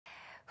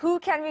Who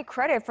can we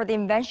credit for the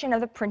invention of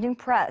the printing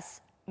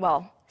press?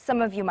 Well,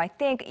 some of you might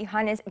think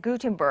Johannes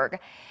Gutenberg.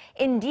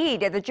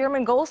 Indeed, the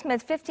German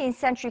goldsmith's 15th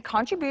century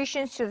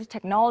contributions to the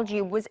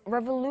technology was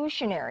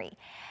revolutionary.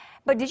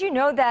 But did you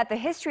know that the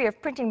history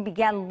of printing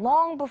began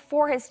long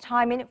before his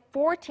time in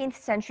 14th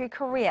century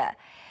Korea?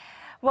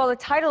 Well, the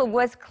title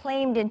was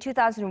claimed in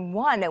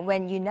 2001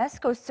 when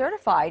UNESCO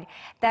certified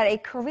that a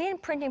Korean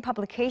printing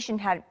publication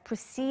had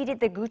preceded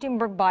the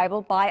Gutenberg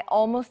Bible by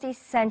almost a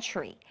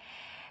century.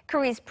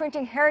 Korea's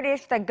printing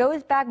heritage that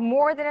goes back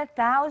more than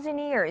 1,000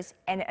 years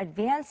and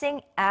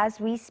advancing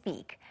as we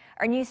speak.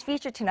 Our news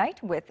feature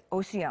tonight with Oh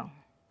Sooyoung.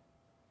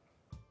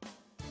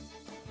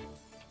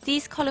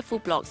 These colourful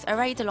blocks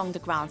arrayed along the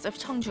grounds of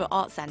Cheongju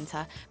Arts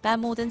Center bear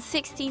more than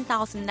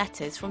 16,000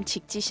 letters from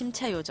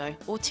Jikji-sim-chae-yo-jeol,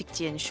 or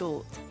Jikji in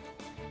short.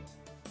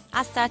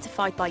 As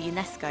certified by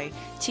UNESCO,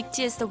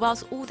 Jikji is the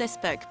world's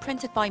oldest book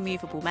printed by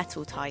movable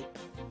metal type.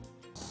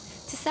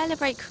 To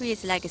celebrate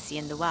Korea's legacy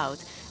in the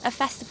world, a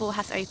festival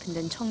has opened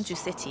in Cheongju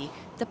City,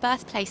 the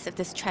birthplace of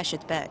this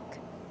treasured book.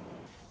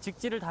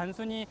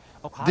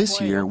 This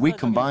year, we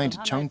combined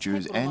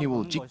Cheongju's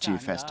annual Jikji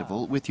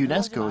Festival with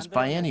UNESCO's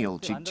biennial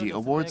Jikji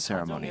Award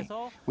ceremony.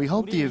 We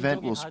hope the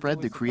event will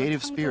spread the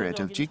creative spirit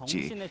of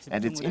Jikji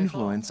and its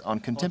influence on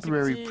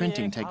contemporary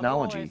printing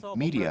technology,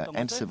 media,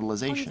 and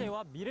civilization.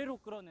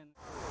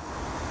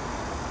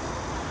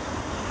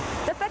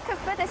 The Book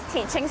of Buddha's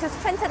teachings was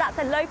printed at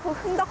the local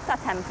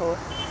Hungdoksa temple.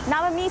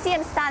 Now a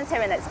museum stands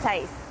here in its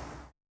place.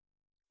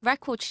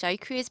 Records show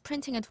Korea's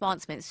printing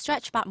advancements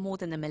stretch back more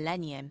than a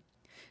millennium.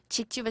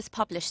 Jikji was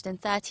published in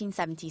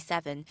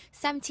 1377,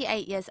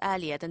 78 years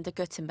earlier than the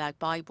Gutenberg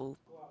Bible.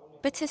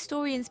 But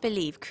historians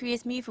believe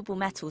Korea's movable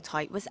metal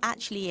type was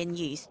actually in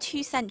use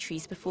 2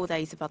 centuries before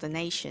those of other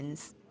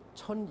nations.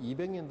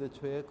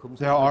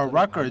 There are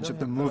records of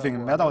the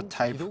moving metal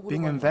type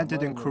being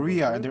invented in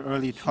Korea in the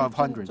early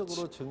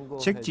 1200s.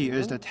 Jikji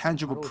is the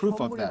tangible proof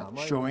of that,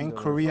 showing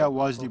Korea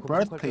was the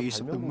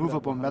birthplace of the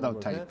movable metal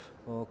type.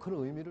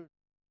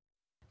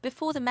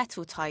 Before the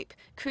metal type,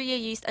 Korea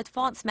used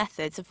advanced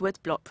methods of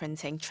woodblock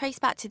printing traced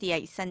back to the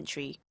 8th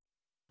century.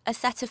 A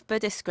set of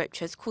Buddhist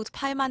scriptures called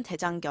Palman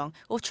Daejangyeong,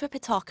 or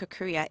Tripitaka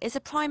Korea, is a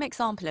prime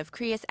example of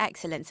Korea's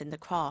excellence in the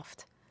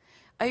craft.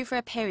 Over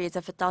a period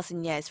of a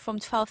dozen years from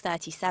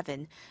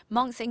 1237,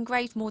 monks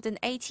engraved more than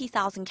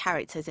 80,000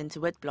 characters into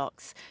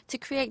woodblocks to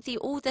create the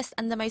oldest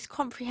and the most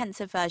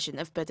comprehensive version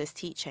of Buddha's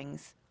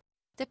teachings.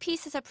 The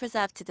pieces are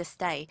preserved to this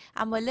day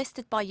and were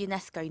listed by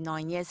UNESCO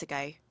 9 years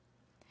ago.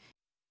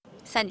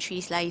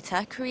 Centuries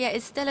later, Korea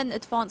is still an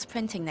advanced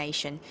printing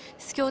nation,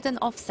 skilled in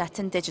offset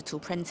and digital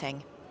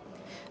printing.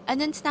 An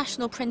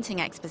international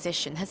printing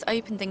exposition has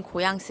opened in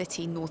Goyang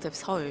City, north of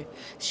Seoul,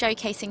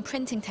 showcasing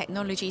printing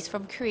technologies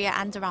from Korea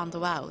and around the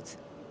world.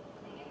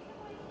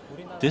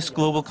 This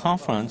global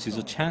conference is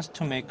a chance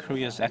to make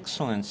Korea's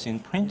excellence in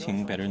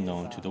printing better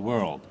known to the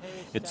world.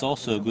 It's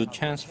also a good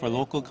chance for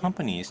local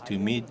companies to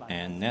meet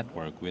and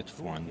network with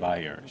foreign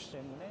buyers.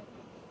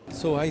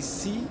 So I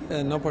see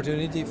an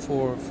opportunity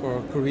for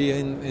Korea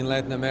in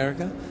Latin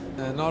America,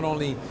 not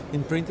only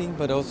in printing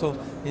but also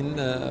in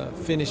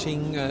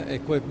finishing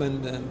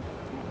equipment.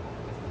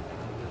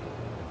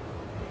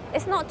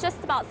 It's not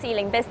just about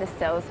sealing business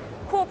deals.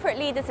 Corporate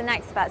leaders and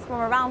experts from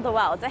around the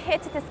world are here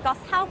to discuss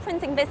how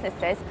printing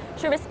businesses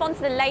should respond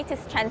to the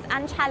latest trends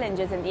and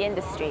challenges in the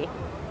industry.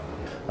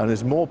 And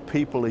as more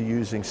people are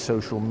using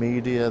social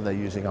media, they're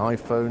using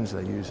iPhones,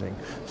 they're using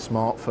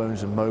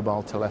smartphones and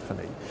mobile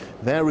telephony,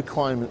 their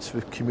requirements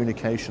for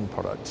communication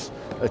products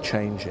are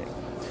changing.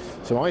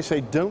 So I say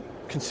don't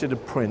consider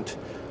print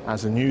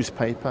as a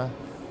newspaper,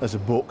 as a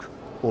book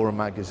or a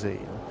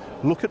magazine.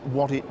 Look at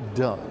what it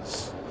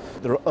does.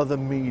 There are other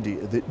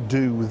media that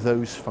do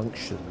those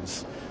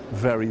functions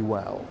very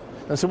well.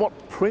 And so what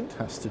print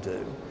has to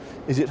do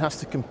is it has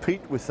to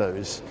compete with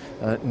those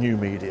new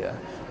media,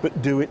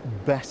 but do it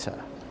better.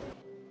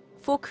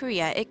 For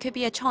Korea, it could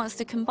be a chance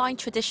to combine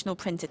traditional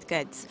printed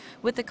goods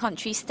with the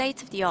country's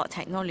state-of-the-art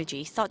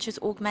technology such as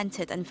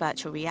augmented and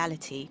virtual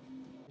reality.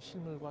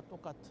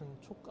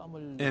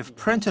 If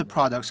printed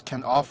products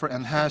can offer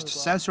enhanced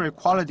sensory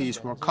qualities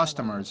for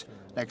customers,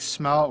 like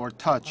smell or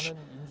touch,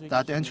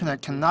 that the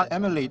internet cannot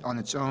emulate on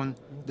its own,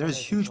 there is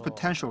huge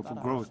potential for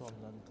growth.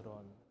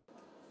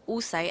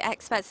 Also,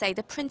 experts say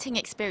the printing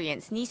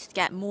experience needs to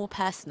get more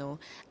personal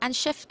and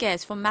shift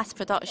gears from mass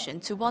production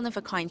to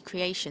one-of-a-kind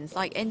creations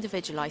like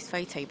individualized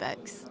photo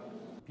books.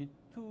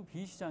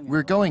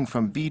 We're going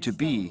from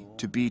B2B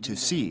to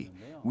B2C.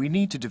 We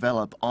need to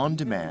develop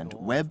on-demand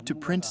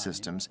web-to-print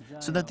systems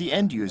so that the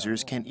end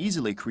users can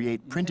easily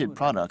create printed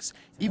products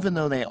even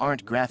though they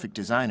aren't graphic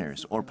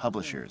designers or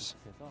publishers.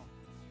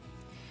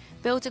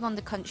 Building on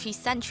the country's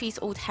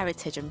centuries-old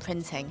heritage in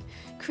printing,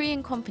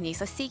 Korean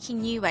companies are seeking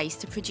new ways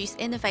to produce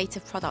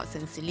innovative products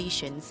and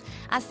solutions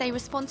as they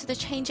respond to the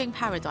changing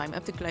paradigm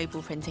of the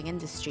global printing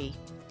industry.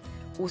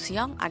 Oh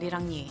Sooyoung,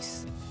 Arirang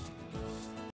News.